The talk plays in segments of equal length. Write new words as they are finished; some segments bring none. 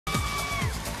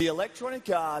The Electronic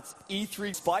Arts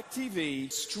E3 Spike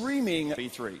TV streaming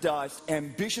E3 DICE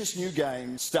ambitious new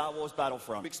games, Star Wars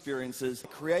Battlefront experiences,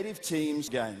 creative teams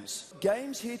games.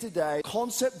 Games here today,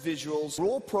 concept visuals,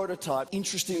 raw prototype,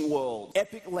 interesting world,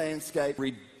 epic landscape,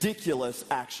 ridiculous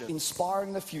action,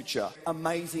 inspiring the future,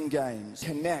 amazing games,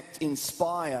 connect,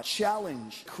 inspire,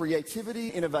 challenge, creativity,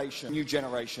 innovation, new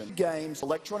generation. Games,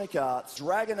 Electronic Arts,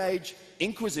 Dragon Age,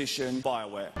 Inquisition,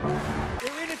 BioWare.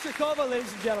 We're in Chicago,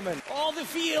 ladies and gentlemen. All the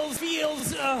feels.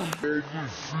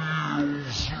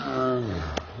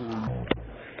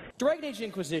 Dragon Age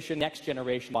Inquisition, next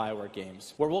generation BioWare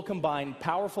games, where we'll combine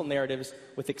powerful narratives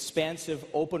with expansive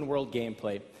open-world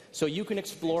gameplay, so you can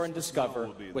explore and discover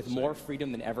with more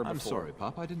freedom than ever before. I'm sorry,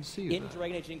 Pop, I didn't see you In there.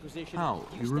 Dragon Age Inquisition... How?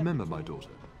 You remember my daughter?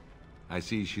 I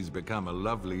see she's become a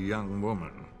lovely young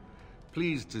woman.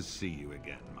 Pleased to see you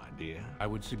again, my dear. I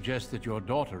would suggest that your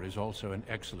daughter is also an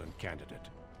excellent candidate.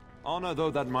 Honor though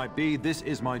that might be, this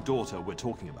is my daughter we're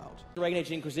talking about. Dragon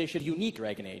Age Inquisition, unique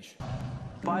Dragon Age.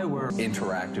 BioWare.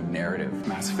 Interactive narrative.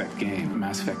 Mass Effect game.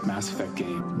 Mass Effect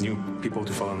game. New people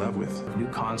to fall in love with. New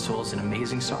consoles and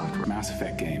amazing software. Mass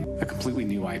Effect game. A completely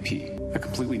new IP. A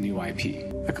completely new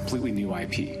IP. A completely new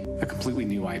IP. A completely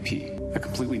new IP. A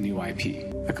completely new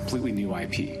IP. A completely new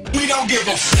IP. We don't give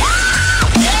a fuck!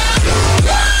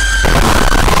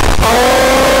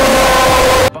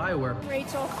 BioWare.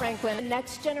 Rachel Franklin,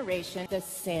 next generation, The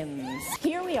Sims.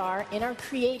 Here we are in our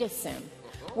Create a Sim,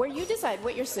 where you decide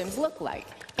what your Sims look like.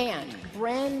 And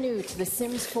brand new to The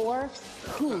Sims 4,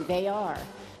 who they are.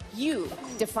 You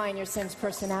define your Sims'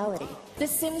 personality. The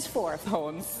Sims 4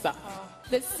 phones suck.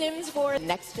 The Sims 4,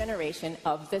 next generation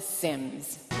of The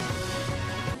Sims.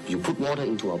 You put water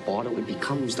into a bottle, it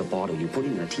becomes the bottle. You put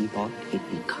it in a teapot, it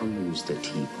becomes the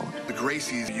teapot. The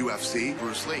Gracie's UFC,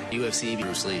 Bruce Lee. UFC,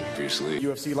 Bruce Lee. Bruce Lee.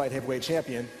 UFC light heavyweight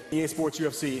champion. EA Sports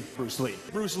UFC, Bruce Lee.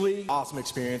 Bruce Lee, awesome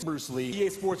experience. Bruce Lee. EA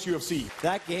Sports UFC.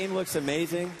 That game looks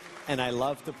amazing, and I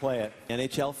love to play it.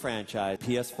 NHL franchise,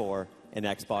 PS4, and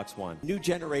Xbox One. New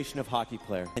generation of hockey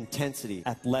player. Intensity,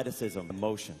 athleticism,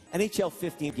 emotion. NHL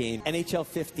 15 game. NHL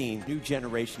 15, new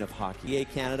generation of hockey. EA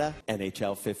Canada,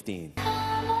 NHL 15.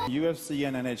 UFC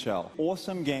and NHL.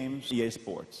 Awesome games, EA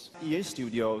Sports. EA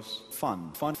Studios,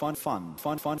 fun.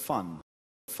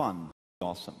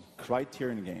 Awesome.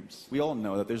 Criterion Games. We all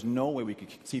know that there's no way we could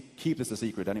keep this a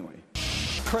secret anyway.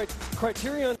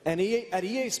 Criterion and at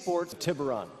EA Sports,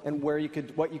 Tiburon, and what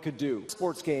you could do.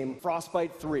 Sports game,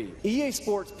 Frostbite 3. EA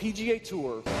Sports PGA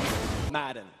Tour,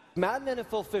 Madden. Madden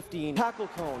NFL 15, tackle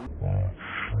cone.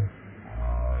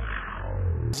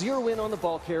 Zero in on the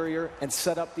ball carrier and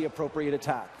set up the appropriate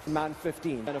attack. Madden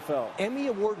 15, NFL. Emmy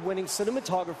award-winning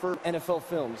cinematographer, NFL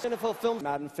Films. NFL Films,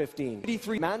 Madden 15.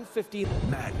 83, Madden 15.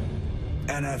 Madden,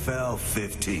 NFL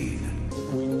 15.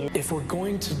 If we're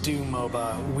going to do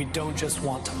MOBA, we don't just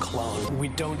want to clone. We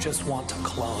don't just want to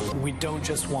clone. We don't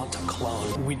just want to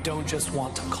clone. We don't just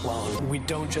want to clone. We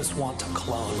don't just want to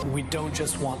clone. We don't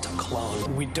just want to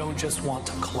clone. We don't just want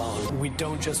to clone. We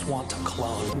don't just want to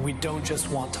clone. We don't just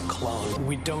want to clone.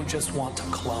 We don't just want to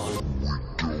clone.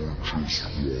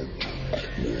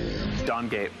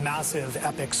 Dawngate. Massive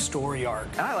epic story arc.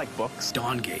 And I like books.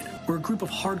 Dawngate. We're a group of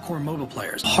hardcore MOBA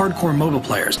players. Hardcore MOBA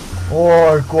players.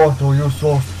 Oh, Koto, you're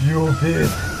so stupid.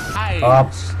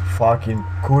 Up, fucking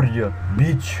courier,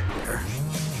 bitch.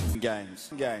 Games.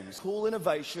 Cool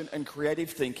innovation and creative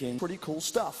thinking. Pretty cool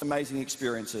stuff. Amazing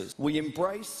experiences. We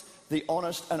embrace the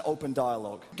honest and open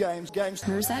dialogue. Games.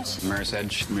 Mirror's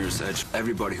Edge.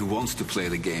 Everybody who wants to play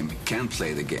the game can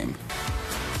play the game.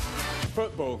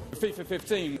 Football, FIFA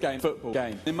 15 game, football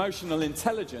game. Emotional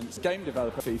intelligence, game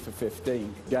developer, FIFA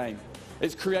 15 game.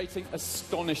 It's creating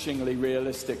astonishingly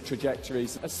realistic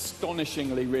trajectories.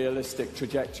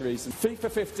 FIFA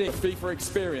 15, FIFA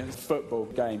experience, football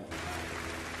game.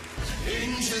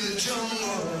 Into the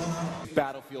jungle.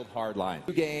 Battlefield Hardline.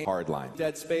 New game, Hardline.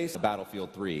 Dead Space,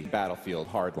 Battlefield 3, Battlefield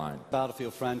Hardline.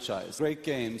 Battlefield franchise. Great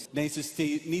games. Needs to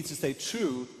stay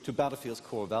true to Battlefield's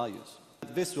core values.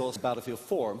 Visuals, Battlefield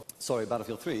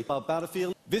 3.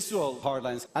 Battlefield visual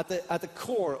hardlines at the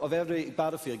core of every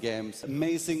Battlefield game's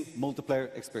amazing multiplayer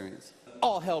experience.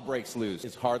 All hell breaks loose.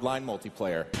 It's Hardline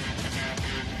multiplayer.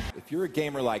 If you're a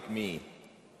gamer like me,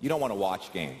 you don't want to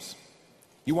watch games.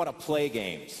 You want to play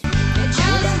games.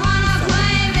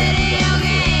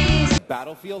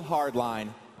 Battlefield Hardline,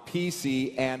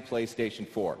 PC and PlayStation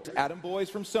 4. Adam Boys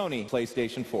from Sony,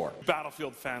 PlayStation 4.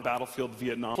 Battlefield fan, Battlefield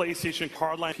Vietnam, PlayStation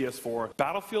Hardline, PS4,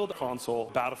 Battlefield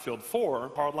console, Battlefield 4,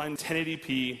 Hardline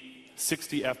 1080p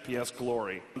 60 FPS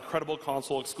glory. Incredible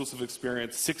console exclusive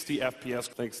experience, 60 FPS.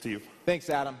 Thanks, Steve. Thanks,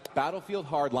 Adam. Battlefield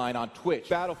Hardline on Twitch.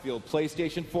 Battlefield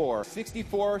PlayStation 4.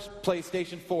 64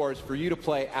 PlayStation 4s for you to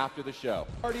play after the show.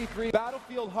 RD3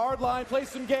 Battlefield Hardline. Play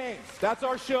some games. That's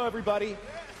our show, everybody.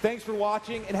 Thanks for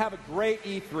watching and have a great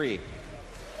E3.